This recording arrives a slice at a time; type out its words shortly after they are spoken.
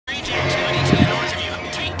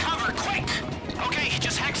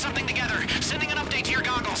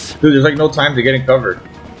Dude, there's like no time to get in cover.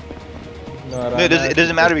 No, it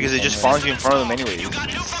doesn't matter because it just spawns you in front of them anyway.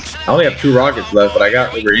 I only have 2 rockets left, but I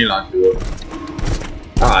got a grenade on 2 of them.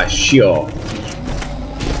 Ah, shit. Look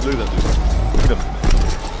at them, dude. Look at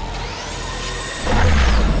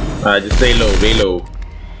them. Just stay low, stay low.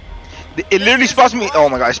 It literally spawns me. Oh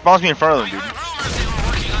my god, it spawns me in front of them, dude.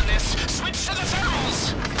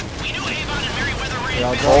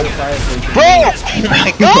 Bro! Oh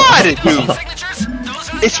my god, dude!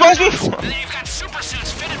 It spawns me.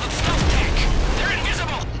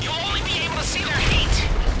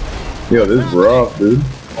 Yo, this is rough, dude.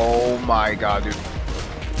 Oh my god, dude.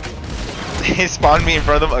 It spawned me in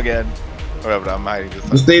front of them again. Whatever, I'm hiding this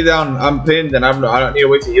time. Just stay down. I'm pinned, and I don't need to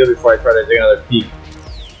wait to heal before I try to take another peek.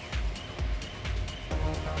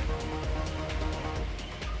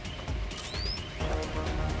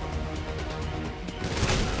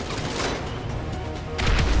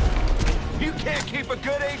 You can't keep a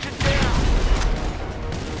good agent down.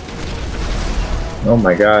 Oh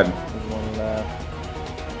my god. There's one left.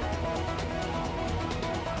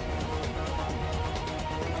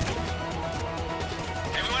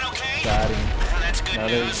 Everyone okay? Got him. That's good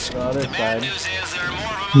news. The other The bad side. news is there are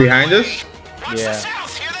more of them. Behind us? Watch the Yeah.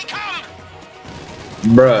 south. Here they come.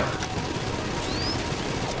 Bruh.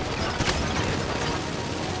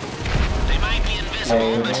 They might be invisible,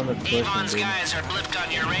 Hey, but we're going to push Avon's them, dude. guys are blipped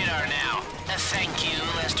on your radar now. Thank you,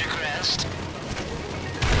 Lester Crest.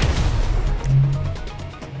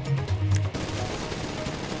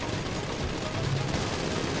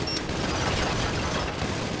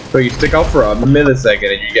 So you stick out for a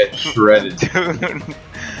millisecond and you get shredded. Dude,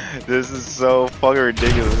 this is so fucking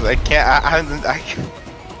ridiculous. I can't. I can't.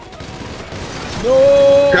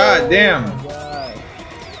 No! God damn. Oh my God.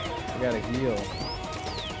 I gotta heal.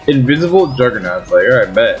 Invisible juggernauts, like,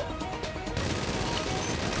 alright, bet.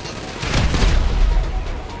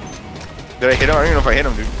 Did I hit him? I don't even know if I hit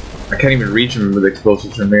him, dude. I can't even reach him with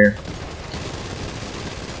explosives from here.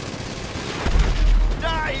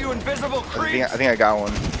 Die, you invisible creep. I think I got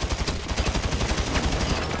one.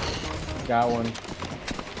 Got one.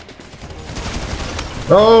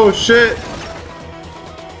 Oh shit!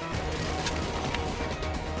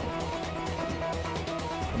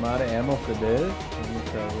 I'm out of ammo for this.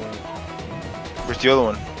 Where's the other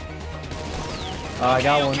one? I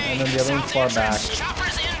got one, and then the other one's far back.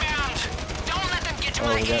 Choppers inbound. Don't let them get to Oh,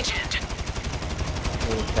 my we got- agent.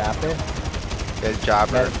 Little Cappy. Good job,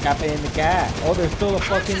 bro. Got Cappy in the cat. Oh, there's still a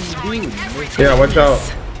fucking dude. Yeah, watch out.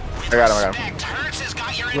 I got him. I got him. Hertz has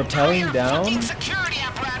got your Rappelling entire down? fucking security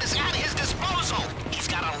apparatus at his disposal. He's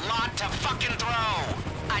got a lot to fucking throw.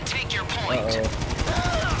 I take your point. Uh-oh.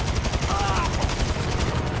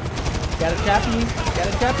 Got a Cappy. Got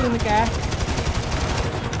a Cappy in the cat.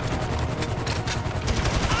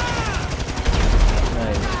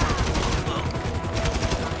 Nice.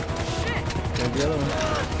 There's the other one.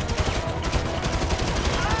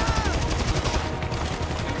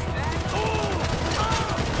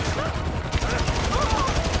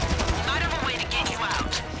 Might have a way to get you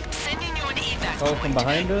out. Sending you an evac. Oh, from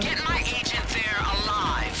behind us? Get my agent there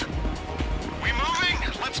alive. We moving?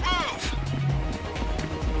 Let's move.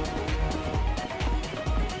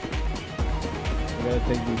 We gotta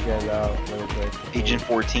take these guys out real quick. Agent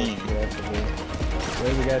 14.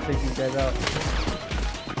 Wait, we gotta take these guys out.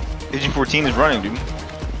 Agent 14 is running, dude.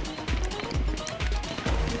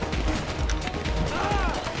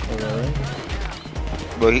 Oh, really?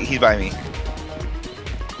 Well, he's by me.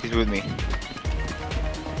 He's with me.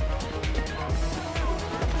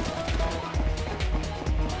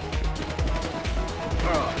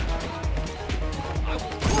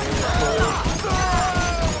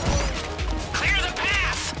 Clear the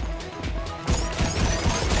path.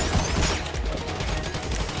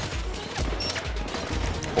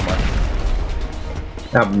 Oh my.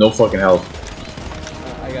 I have no fucking health.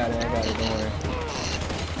 I got it, don't worry.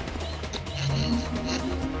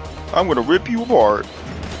 I'm gonna rip you apart.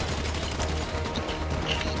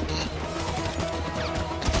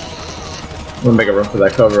 I'm gonna make a run for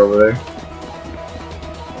that cover over there.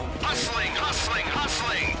 Hustling, hustling,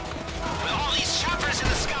 hustling. With all these choppers in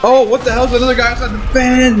the sky. Oh, what the hell's another guy outside the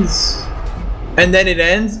fence? And then it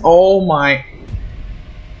ends? Oh my